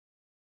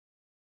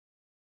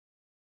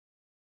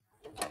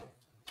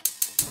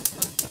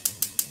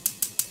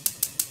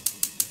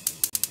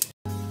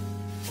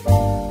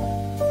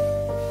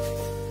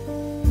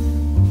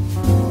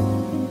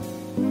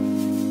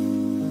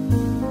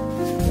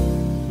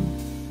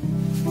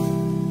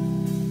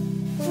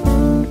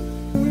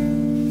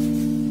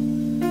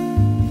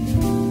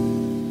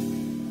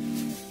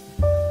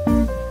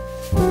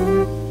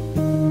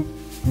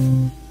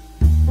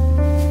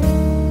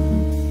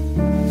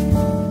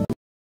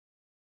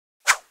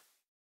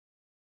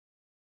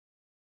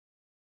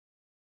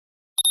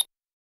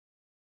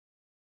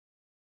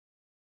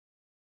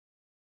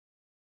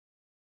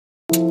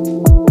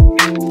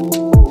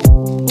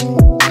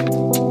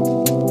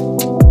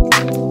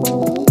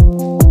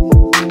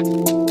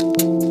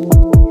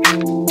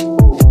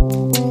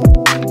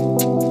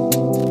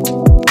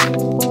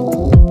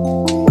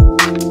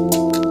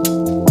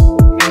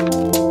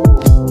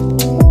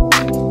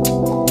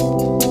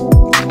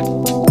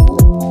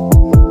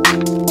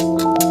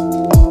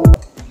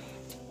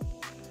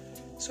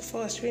So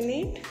first we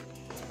need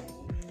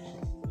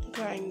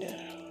grinder.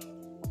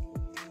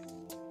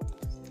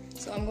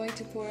 So I'm going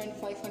to pour in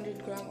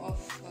 500 grams of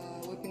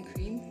whipping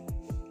cream.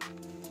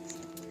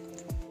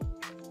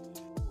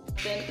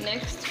 Then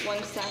next,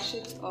 1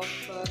 sachet of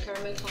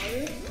caramel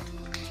powder.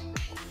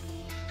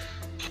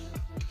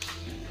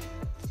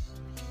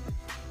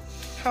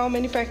 How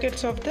many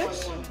packets of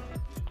this? One.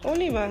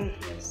 Only one?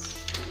 Yes.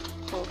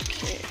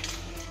 Okay.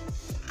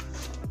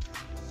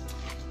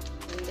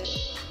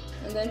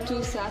 And then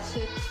 2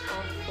 sachets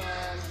of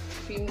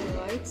Cream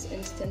Delights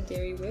instant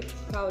dairy whip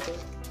powder.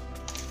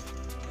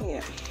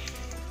 Yeah.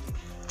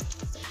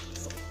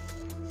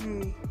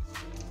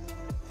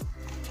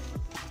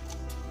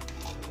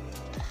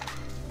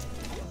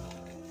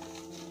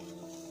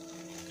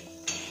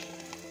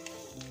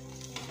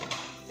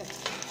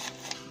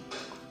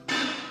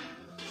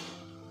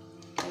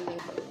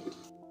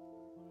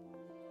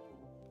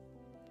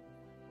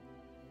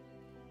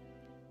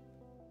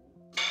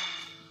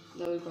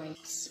 Double grind.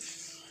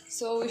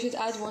 So we should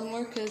add one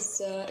more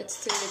because it's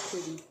still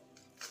liquidy.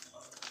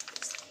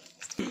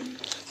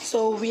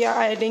 So we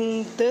are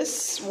adding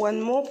this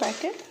one more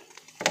packet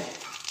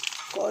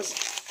because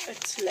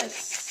it's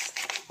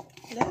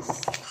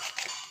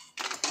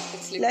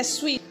less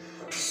sweet.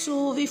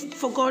 So we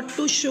forgot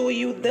to show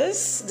you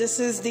this. This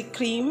is the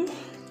cream,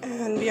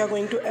 and we are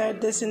going to add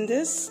this in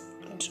this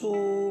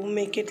to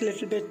make it a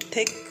little bit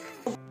thick.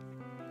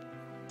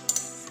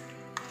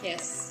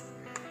 Yes.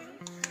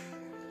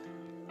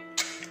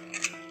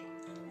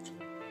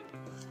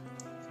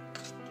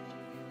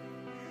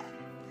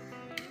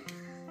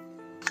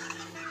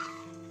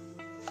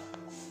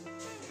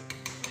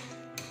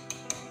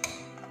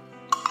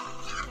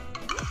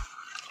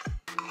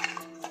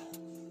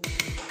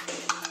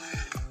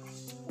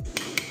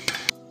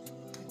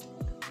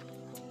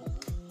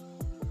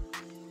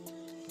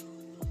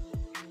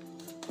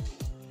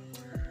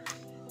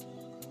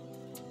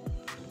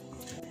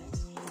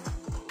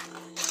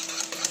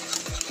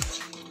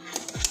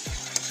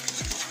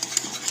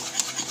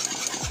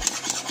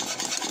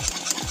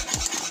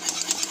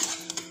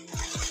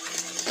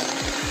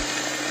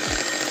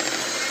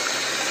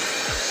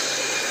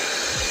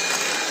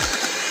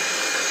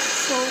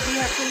 So we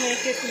have to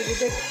make it a little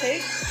bit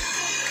thick.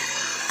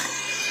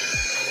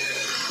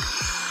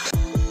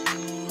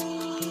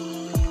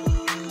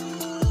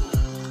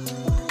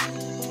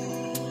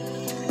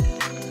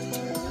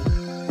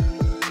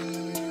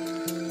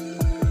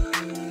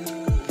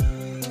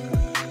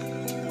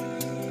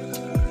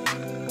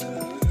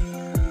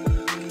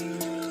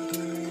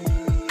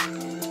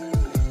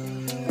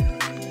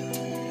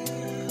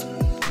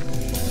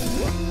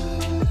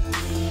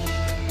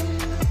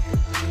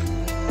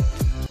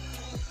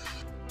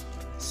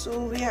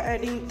 So we are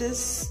adding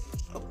this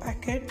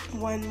packet,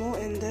 one more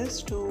in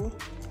this to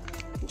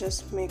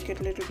just make it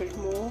a little bit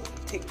more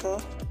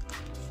thicker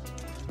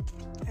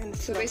and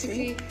so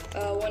fluffy. Basically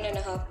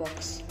 1.5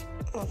 box.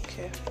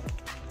 Okay.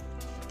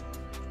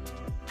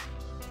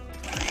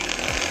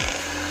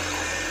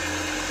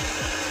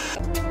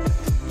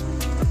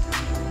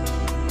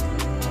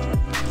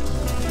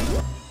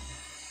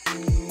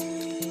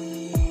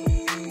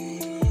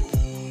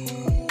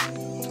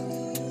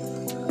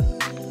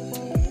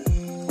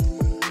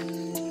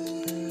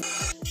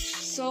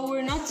 So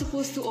we're not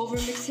supposed to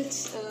overmix it.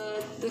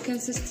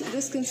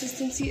 This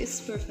consistency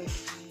is perfect.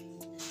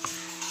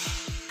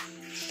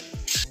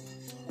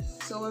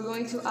 So we're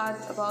going to add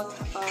about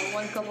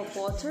 1 cup of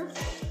water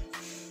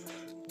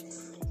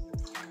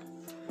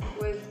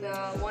with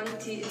 1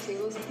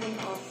 tablespoon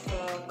of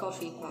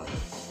coffee powder.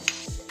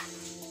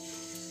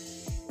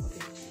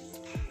 Okay.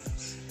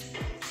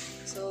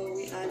 So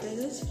we added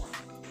it.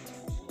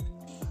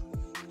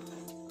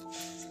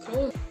 It's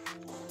cold.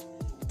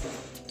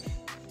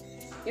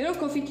 You know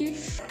coffee cake?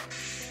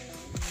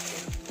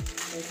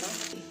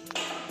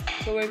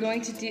 So we're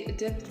going to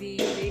dip the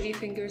baby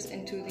fingers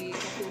into the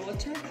coffee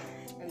water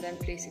and then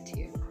place it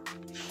here.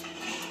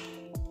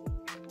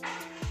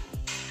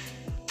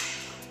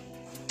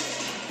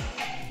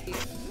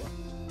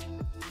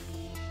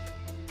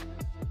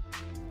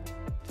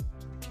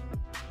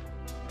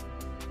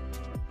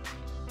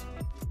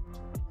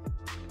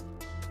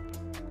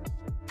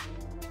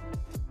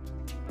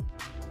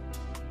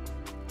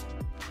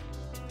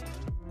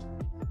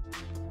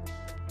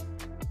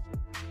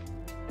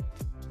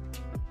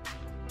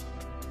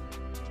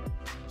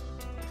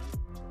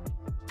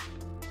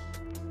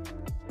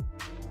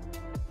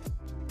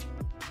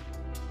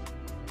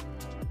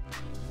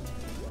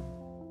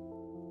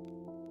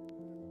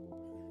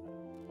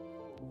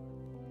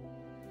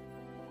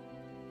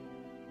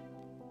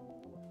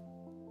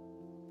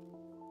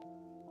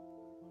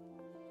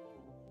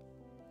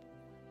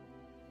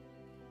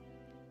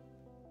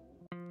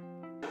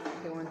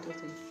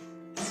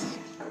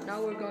 melting.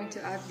 Now we're going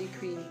to add the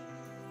cream.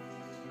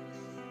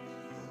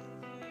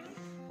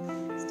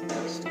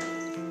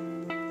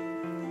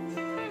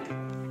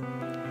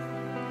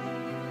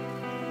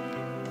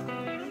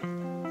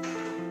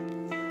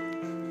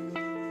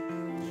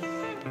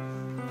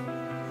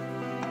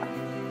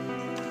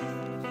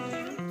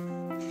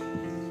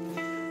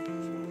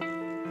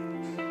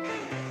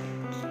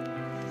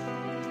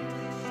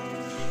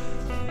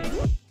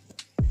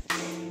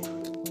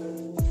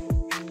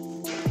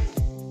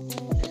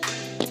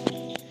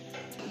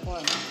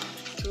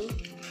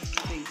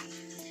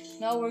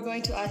 Now we're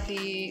going to add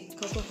the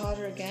cocoa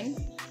powder again.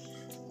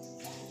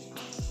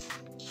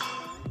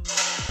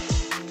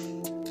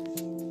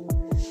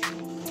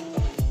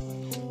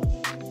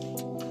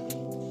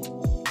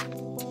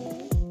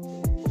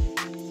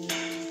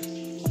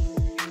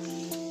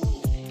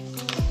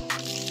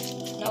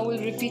 Now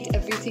we'll repeat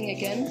everything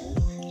again.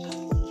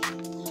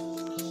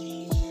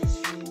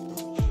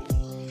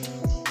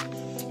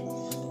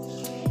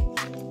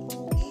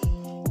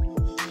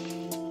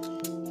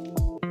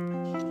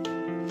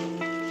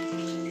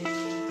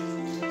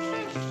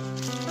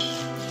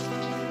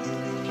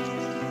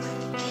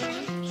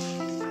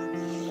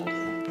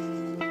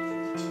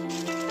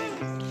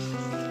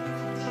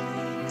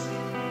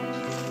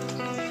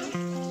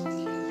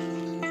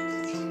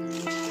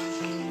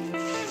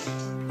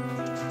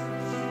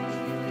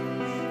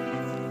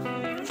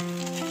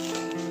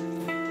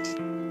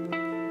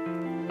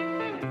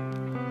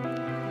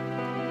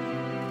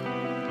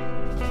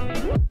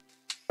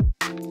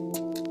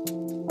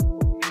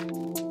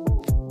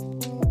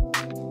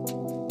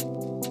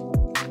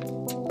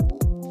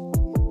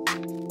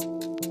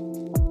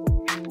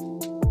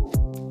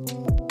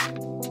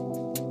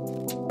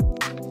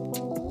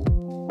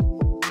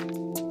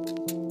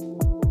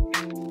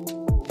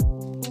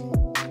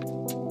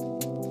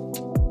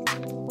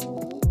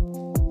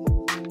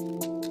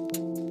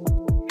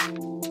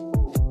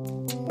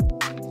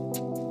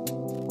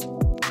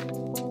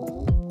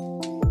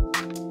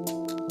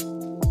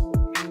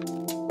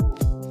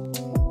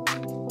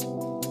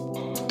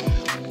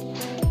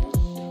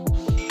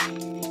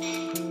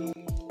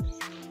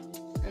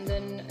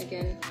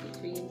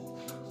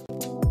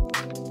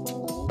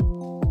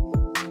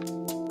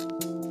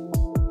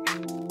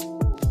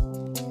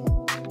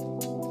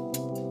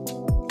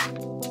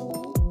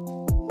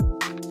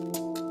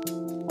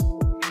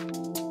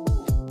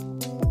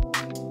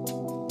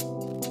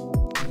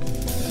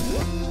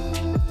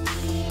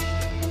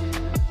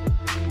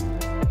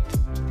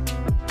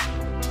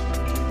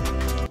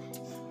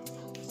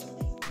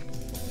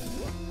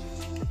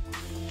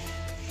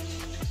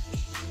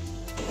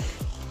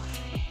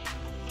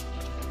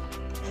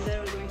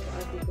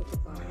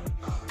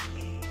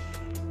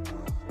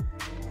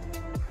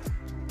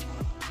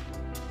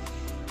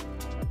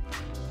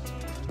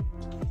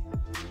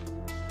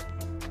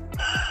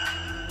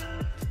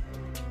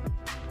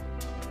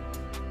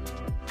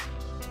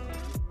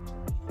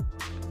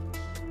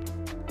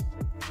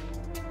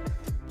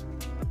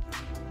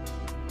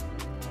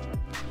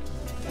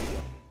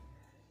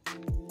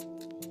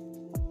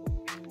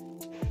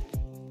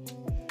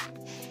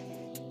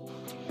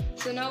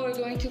 So now we're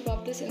going to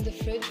pop this in the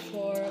fridge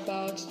for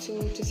about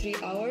 2 to 3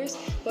 hours,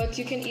 but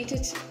you can eat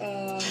it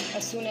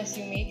as soon as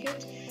you make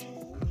it,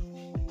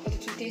 but it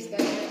will taste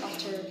better